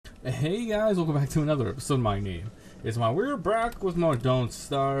Hey guys, welcome back to another episode. My name is We're back with more Don't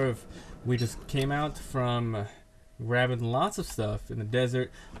Starve. We just came out from grabbing lots of stuff in the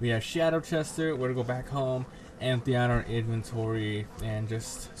desert. We have Shadow Chester, we're to go back home, empty out our inventory, and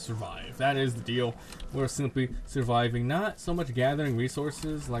just survive. That is the deal. We're simply surviving, not so much gathering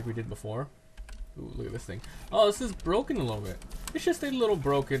resources like we did before. Ooh, look at this thing. Oh, this is broken a little bit. It's just a little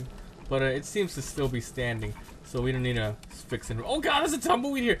broken, but it seems to still be standing. So we don't need to fix it. Oh god, there's a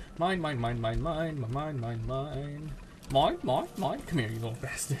tumbleweed here! Mine. Come here, you little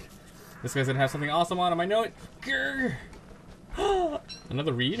bastard. This guy's gonna have something awesome on him, I know it. Grr.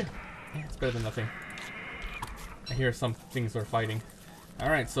 Another reed? Yeah, it's better than nothing. I hear some things are fighting.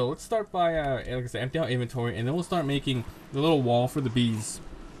 Alright, so let's start by, like I said, empty out inventory, and then we'll start making the little wall for the bees.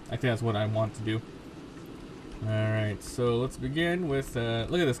 I think that's what I want to do. Alright, so let's begin with,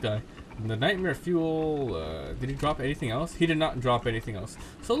 look at this guy. The nightmare fuel, did he drop anything else? He did not drop anything else.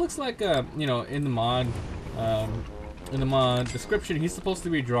 So it looks like, you know, in the mod description, he's supposed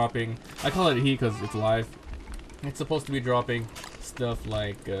to be dropping, I call it he because it's live. It's supposed to be dropping stuff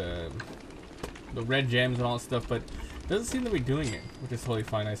like, the red gems and all that stuff, but it doesn't seem to be doing it, which is totally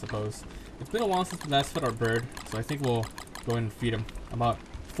fine, I suppose. It's been a while since we last fed our bird, so I think we'll go ahead and feed him. About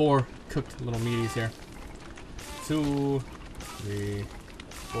 4 cooked little meaties here. 2, 3,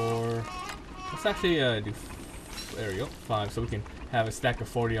 4. Let's actually do, there we go, 5, so we can have a stack of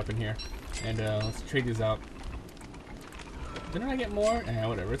 40 up in here. And let's trade these out. Didn't I get more? Eh,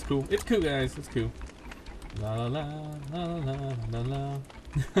 whatever, it's cool. It's cool, guys, it's cool. La la la, la la la la.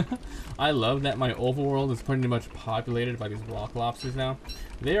 I love that my overworld is pretty much populated by these rock lobsters now.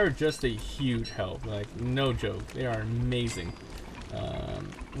 They are just a huge help, like, no joke. They are amazing.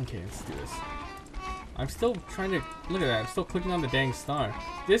 Okay, let's do this. I'm still trying to, look at that, I'm still clicking on the dang star.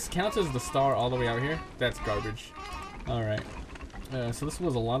 This counts as the star all the way out here? That's garbage. Alright. So this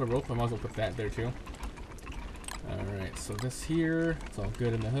was a lot of rope, I might as well put that there too. Alright, so this here, it's all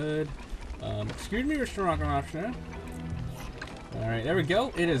good in the hood. Excuse me, Mr. Rock option. Alright, there we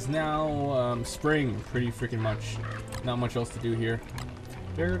go. It is now spring, pretty freaking much. Not much else to do here.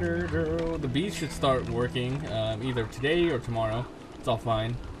 The bees should start working either today or tomorrow. It's all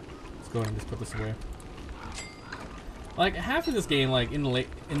fine. Let's go ahead and just put this away. Like half of this game, like in the late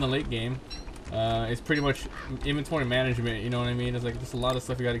game, is pretty much inventory management. You know what I mean? It's like just a lot of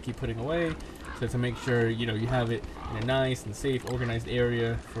stuff you got to keep putting away, so to make sure you know you have it in a nice and safe, organized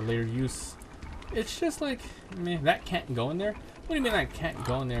area for later use. It's just like, man, that can't go in there. What do you mean that can't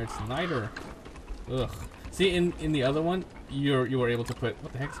go in there? It's niter. Ugh. See, in the other one, you were able to put,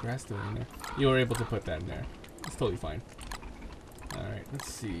 what the heck's grass doing in there? You were able to put that in there. It's totally fine. All right, let's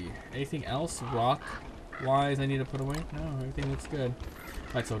see. Anything else rock wise I need to put away? No, everything looks good.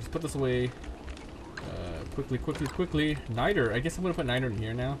 Alright, so just put this away. Quickly. Niter. I guess I'm gonna put niter in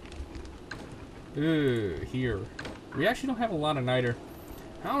here now. Here. We actually don't have a lot of niter.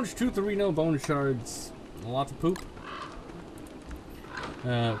 Ouch, 2, 3, no bone shards. Lots of poop.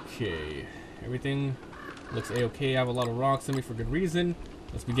 Okay. Everything looks a-okay. I have a lot of rocks in me for good reason.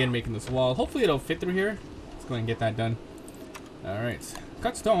 Let's begin making this wall. Hopefully it'll fit through here. Let's go ahead and get that done. Alright.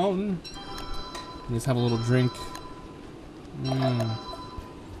 Cut stone. Just have a little drink.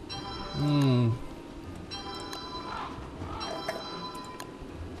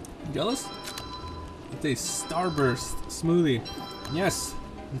 Jealous? It's a Starburst smoothie. Yes,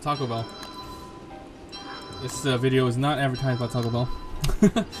 from Taco Bell. This video is not advertised by Taco Bell.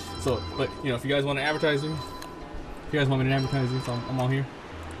 So, but you know, if you guys want to advertise me, if you guys want me to advertise you, so I'm all here.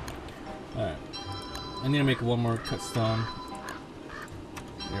 Alright. I need to make one more cut stone.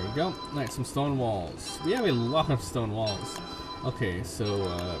 There we go. Nice, some stone walls. We have a lot of stone walls. Okay,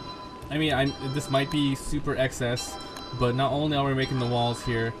 so I mean, this might be super excess, but not only are we making the walls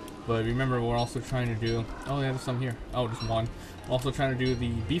here, but remember we're also trying to do. Oh, yeah, there's some here. Oh, just one. We're also trying to do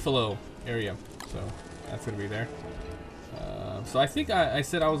the beefalo area, so that's gonna be there. So I think I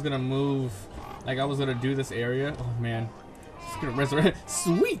said I was gonna move, like I was gonna do this area. Oh man, just gonna resurrect.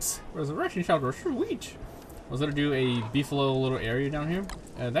 Sweet resurrection shelter. Sweet. I was gonna do a beefalo little area down here.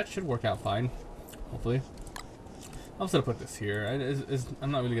 That should work out fine, hopefully. I'm just gonna put this here.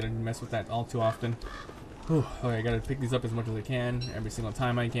 I'm not really gonna mess with that all too often. Whew, okay, I gotta pick these up as much as I can, every single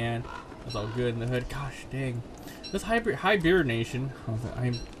time I can. That's all good in the hood. Gosh dang. This hibernation.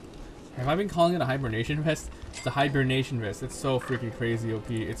 Have I been calling it a hibernation vest? It's a hibernation vest. It's so freaking crazy OP.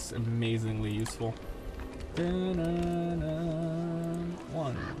 It's amazingly useful. 1,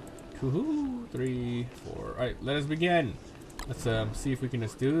 2, 3, 4. Alright, let us begin. Let's see if we can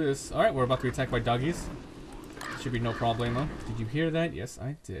just do this. Alright, we're about to be attacked by doggies. Should be no problemo. Did you hear that? Yes,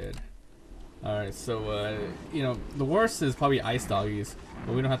 I did. Alright, so, you know, the worst is probably ice doggies,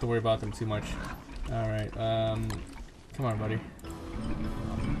 but we don't have to worry about them too much. Alright, come on, buddy.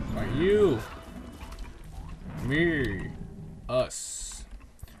 Alright, you! Me! Us.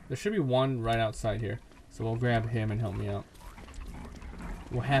 There should be one right outside here, so we'll grab him and help me out.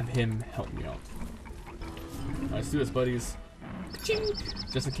 We'll have him help me out. Alright, let's do this, buddies.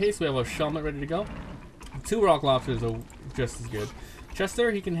 Just in case, we have a shellmet ready to go. 2 rock lobsters are just as good.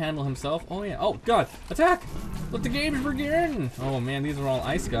 Chester, he can handle himself. Oh yeah. Oh god, attack! Let the games begin! Oh man, these are all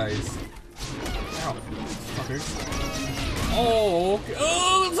ice guys. Ow, fuckers. Oh, okay.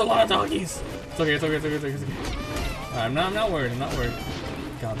 Oh, it's a lot of doggies. It's okay, it's okay, it's okay, it's okay. It's okay. I'm not worried. I'm not worried.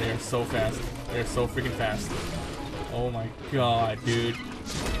 God, they are so fast. They're so freaking fast. Oh my god, dude.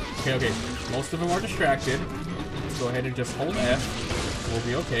 Okay, okay. Most of them are distracted. Let's go ahead and just hold F. We'll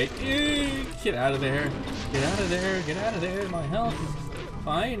be okay. Eee, get out of there. Get out of there. Get out of there. My health is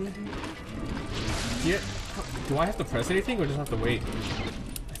fine. Get. Do I have to press anything or just have to wait?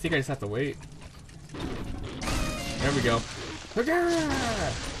 I think I just have to wait. There we go. Look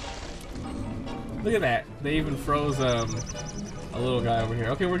at that. They even froze a little guy over here.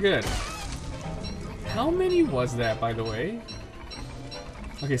 Okay, we're good. How many was that, by the way?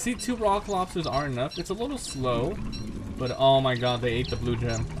 Okay, see, 2 rock lobsters aren't enough. It's a little slow, but oh my god, they ate the blue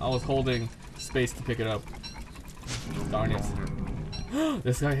gem. I was holding space to pick it up. Darn it.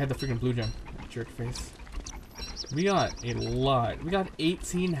 This guy had the freaking blue gem. Jerk face. We got a lot. We got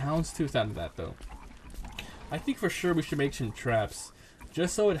 18 houndstooth out of that, though. I think for sure we should make some traps,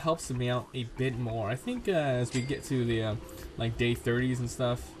 just so it helps me out a bit more. I think as we get to the like day 30s and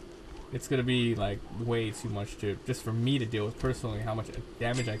stuff, it's gonna be like way too much to just for me to deal with personally. How much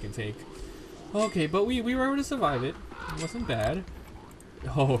damage I can take. Okay, but we were able to survive it. It wasn't bad.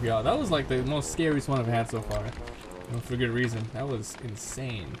 Oh yeah, that was like the most scariest one I've had so far. And for good reason. That was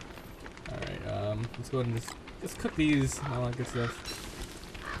insane. All right, let's go ahead and just cook these and all that good stuff.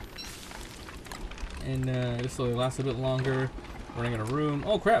 And just so they last a bit longer. Running out of room.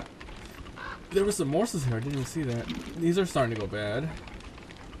 Oh crap! There was some morsels here. I didn't even see that. These are starting to go bad.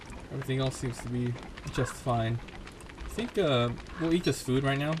 Everything else seems to be just fine. I think we'll eat this food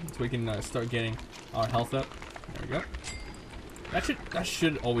right now so we can start getting our health up. There we go. That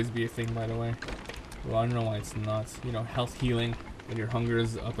should always be a thing, by the way. Well, I don't know why it's not. You know, health healing when your hunger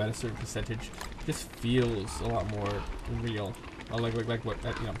is up at a certain percentage just feels a lot more real. Like what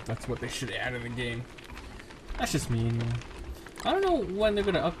that, you know, that's what they should add in the game. That's just me anyway. I don't know when they're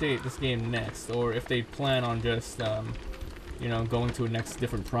gonna update this game next, or if they plan on just you know, going to a next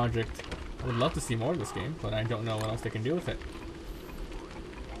different project. I would love to see more of this game, but I don't know what else they can do with it.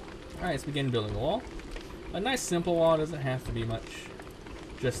 Alright, let's begin building a wall. A nice simple wall, doesn't have to be much.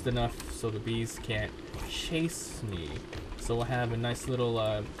 Just enough so the bees can't chase me. So we'll have a nice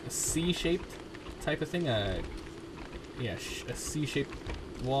little C-shaped type of thing. Yeah, a C-shaped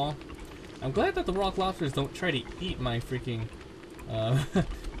wall. I'm glad that the rock lobsters don't try to eat my freaking...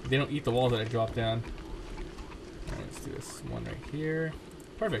 they don't eat the wall that I drop down. Alright, let's do this one right here.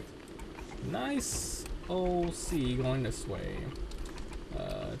 Perfect. Nice OC going this way.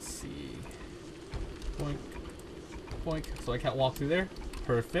 Let's see. Boink. Boink. So I can't walk through there.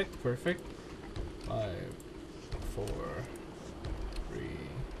 Perfect. Perfect. 5, 4, 3,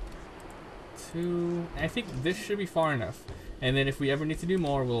 2. I think this should be far enough. And then if we ever need to do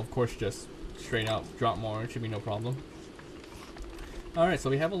more, we'll of course just straight out drop more. It should be no problem. Alright, so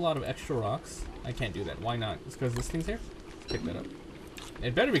we have a lot of extra rocks. I can't do that. Why not? It's because this thing's here? Let's pick that up.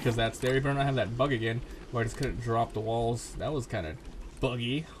 It better because that's there. You better not have that bug again where I just couldn't drop the walls. That was kind of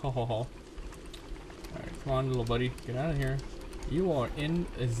buggy. Ho ho ho. Alright, come on, little buddy. Get out of here. You are in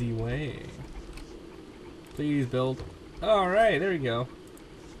the way. Please build. Alright, there we go.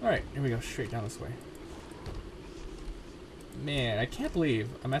 Alright, here we go. Straight down this way. Man, I can't believe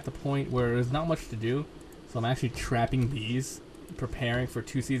I'm at the point where there's not much to do. So I'm actually trapping bees, preparing for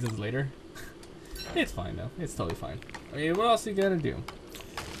 2 seasons later. It's fine though. It's totally fine. I mean, what else you gotta do?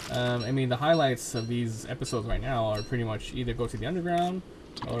 I mean, the highlights of these episodes right now are pretty much either go to the underground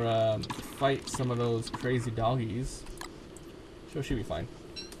or fight some of those crazy doggies. So it should be fine.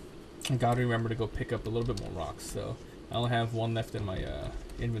 I gotta remember to go pick up a little bit more rocks, so I only have 1 left in my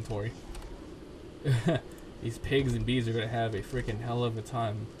inventory. These pigs and bees are gonna have a freaking hell of a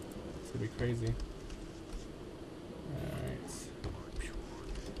time. It's gonna be crazy.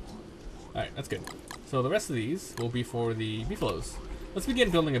 Alright, that's good. So the rest of these will be for the beefaloes. Let's begin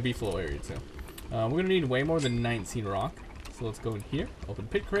building a beefalo area too. We're gonna need way more than 19 rock. So let's go in here, open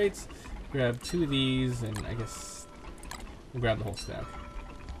pit crates, grab 2 of these, and I guess we'll grab the whole stack.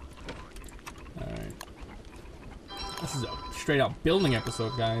 Alright. This is a straight out building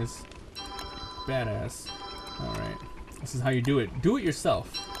episode, guys. badass. Alright. This is how you do it. Do it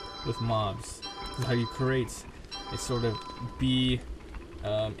yourself with mobs. This is how you create a sort of bee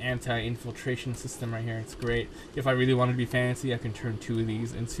anti-infiltration system right here. It's great. If I really wanted to be fancy, I can turn 2 of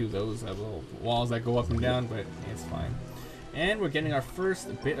these into those little walls that go up and down, but it's fine. And we're getting our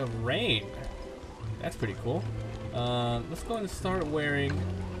first bit of rain. That's pretty cool. Let's go and start wearing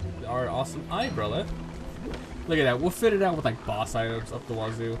our awesome umbrella. Look at that. We'll fit it out with like boss items up the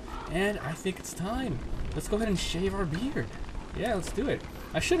wazoo. And I think it's time. Let's go ahead and shave our beard. Yeah, let's do it.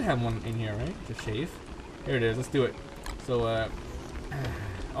 I should have one in here, right? To shave. Here it is. Let's do it. So,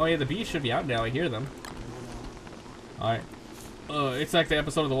 oh yeah, the bees should be out now. I hear them. Alright. It's like the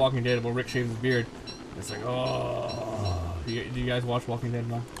episode of The Walking Dead where Rick shaves his beard. It's like, oh. Do you guys watch Walking Dead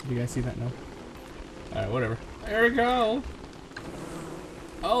now? Do you guys see that now? Alright, whatever. There we go.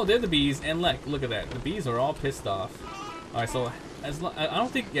 Oh, they're the bees, and look at that. The bees are all pissed off. Alright, so I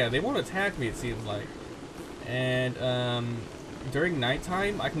don't think, yeah, they won't attack me, it seems like. And during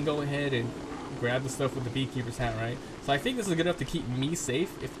nighttime, I can go ahead and grab the stuff with the beekeeper's hat, right? So I think this is good enough to keep me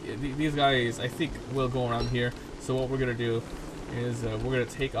safe. If these guys, I think, will go around here. So what we're gonna do is we're gonna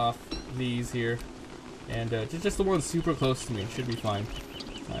take off these here, and just the ones super close to me should be fine.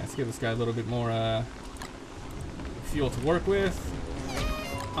 Alright, let's give this guy a little bit more fuel to work with.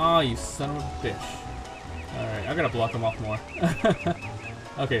 Ah, oh, you son of a bitch. Alright, I gotta block him off more.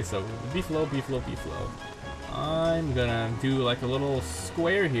 Okay, so beef low, beef low, beef low. I'm gonna do like a little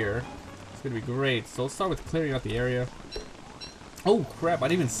square here. It's gonna be great. So let's start with clearing out the area. Oh crap, I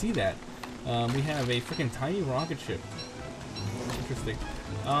didn't even see that. We have a freaking tiny rocket ship. Interesting.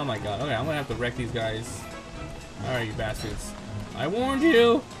 Oh my god. Okay, I'm gonna have to wreck these guys. Alright, you bastards. I warned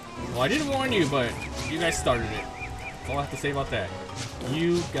you! Well, I didn't warn you, but you guys started it. That's all I have to say about that.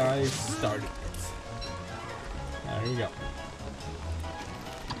 You guys started it. There you go.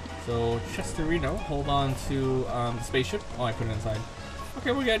 So, Chesterino, hold on to the spaceship. Oh, I put it inside.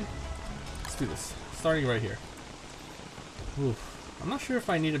 Okay, we're good. Let's do this. Starting right here. Oof. I'm not sure if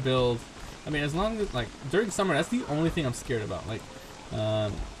I need to build... I mean, as long as, like, during summer, that's the only thing I'm scared about. Like,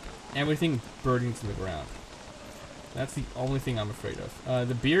 everything burning to the ground. That's the only thing I'm afraid of.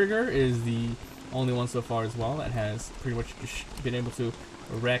 The Birger is the only one so far as well that has pretty much been able to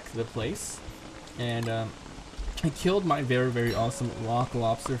wreck the place. And I killed my very, very awesome rock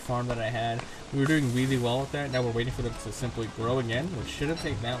lobster farm that I had. We were doing really well with that. Now we're waiting for them to simply grow again, which shouldn't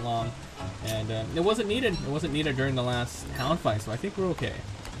take that long. And it wasn't needed. It wasn't needed during the last hound fight, so I think we're okay.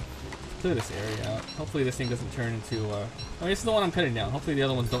 Clear this area out. Hopefully this thing doesn't turn into, I mean, this is the one I'm cutting down. Hopefully the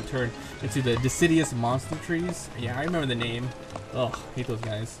other ones don't turn into the deciduous monster trees. Yeah, I remember the name. Ugh, hate those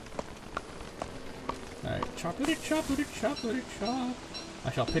guys. Alright, choppity, choppity, choppity, chop. I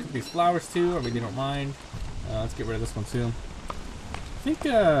shall pick up these flowers too, I really don't mind. Let's get rid of this one too. I think,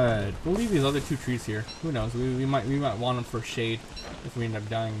 we'll leave these other 2 trees here. Who knows, we might want them for shade if we end up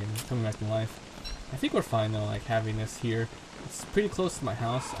dying and coming back to life. I think we're fine though, like having this here. It's pretty close to my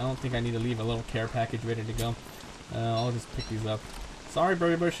house. I don't think I need to leave a little care package ready to go. I'll just pick these up. Sorry,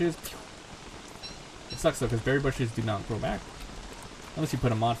 berry bushes. It sucks though, because berry bushes do not grow back. Unless you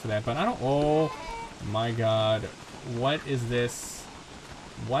put a mod for that, but I don't... Oh my god. What is this?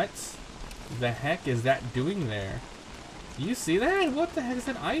 What the heck is that doing there? Do you see that? What the heck is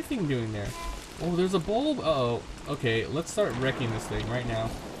that eye thing doing there? Oh, there's a bulb. Uh-oh. Okay, let's start wrecking this thing right now.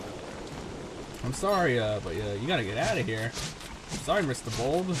 I'm sorry, but you gotta get out of here. I'm sorry, Mr.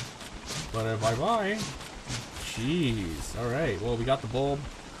 Bulb, but bye-bye. Jeez. Alright, well, we got the bulb.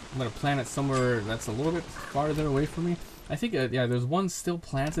 I'm gonna plant it somewhere that's a little bit farther away from me. I think, yeah, there's one still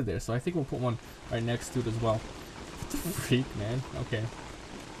planted there, so I think we'll put one right next to it as well. What the freak, man? Okay.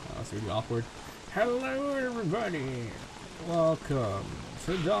 That's really awkward. Hello, everybody. Welcome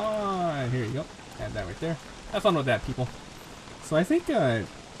to Dawn. Here you go. Add that right there. Have fun with that, people. So I think,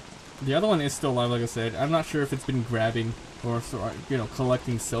 the other one is still alive, like I said. I'm not sure if it's been grabbing or, you know,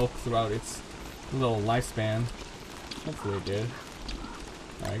 collecting silk throughout its little lifespan. Hopefully it did.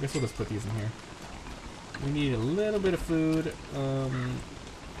 Alright, I guess we'll just put these in here. We need a little bit of food.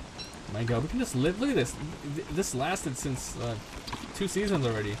 My god, we can just live. Look at this. This lasted since 2 seasons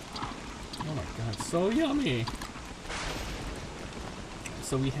already. Oh my god, so yummy.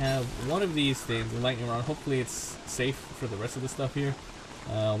 So we have one of these things, the lightning rod. Hopefully it's safe for the rest of the stuff here.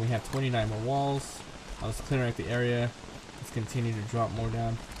 We have 29 more walls. Let's clear out the area. Let's continue to drop more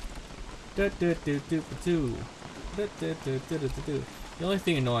down. The only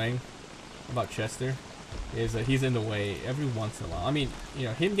thing annoying about Chester is that he's in the way every once in a while. I mean, you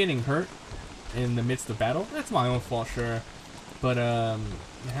know, him getting hurt in the midst of battle, that's my own fault, sure. But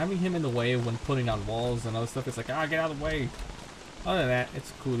having him in the way when putting down walls and other stuff, it's like, ah, get out of the way. Other than that,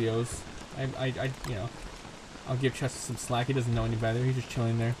 it's coolios. you know, I'll give Chester some slack. He doesn't know any better. He's just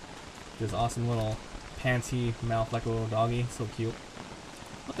chilling there. This awesome little panty mouth like a little doggy. So cute.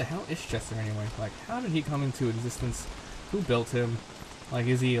 What the hell is Chester anyway? Like, how did he come into existence? Who built him? Like,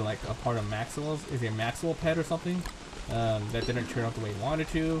 is he like a part of Maxwell's? Is he a Maxwell pet or something? That didn't turn out the way he wanted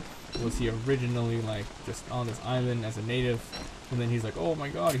to? Was he originally like just on this island as a native? And then he's like, oh my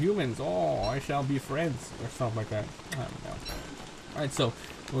god, humans, oh, I shall be friends, or something like that. I don't know. Alright, so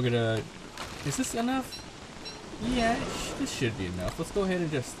we're gonna... Is this enough? Yeah, this should be enough. Let's go ahead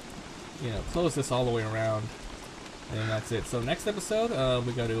and just, you know, close this all the way around. And that's it. So next episode,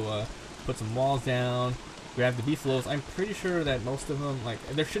 we got to put some walls down, grab the beefaloes. I'm pretty sure that most of them, like,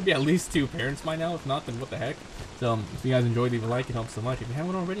 there should be at least 2 parents by now. If not, then what the heck. So if you guys enjoyed, leave a like. It helps so much. If you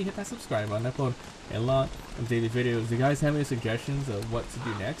haven't already, hit that subscribe button. I upload a lot of daily videos. Do you guys have any suggestions of what to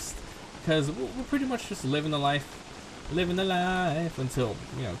do next? Because we're pretty much just living the life until,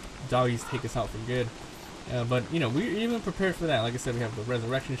 you know, doggies take us out for good. But, you know, we're even prepared for that. Like I said, we have the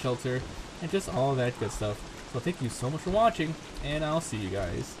resurrection shelter and just all that good stuff. So thank you so much for watching, and I'll see you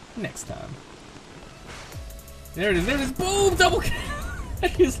guys next time. There it is, boom, double kill!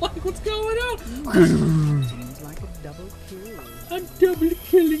 He's like, what's going on? Seems like a double kill. A double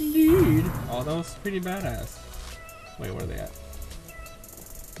kill indeed. Oh, that was pretty badass. Wait, where are they at?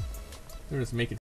 They're just making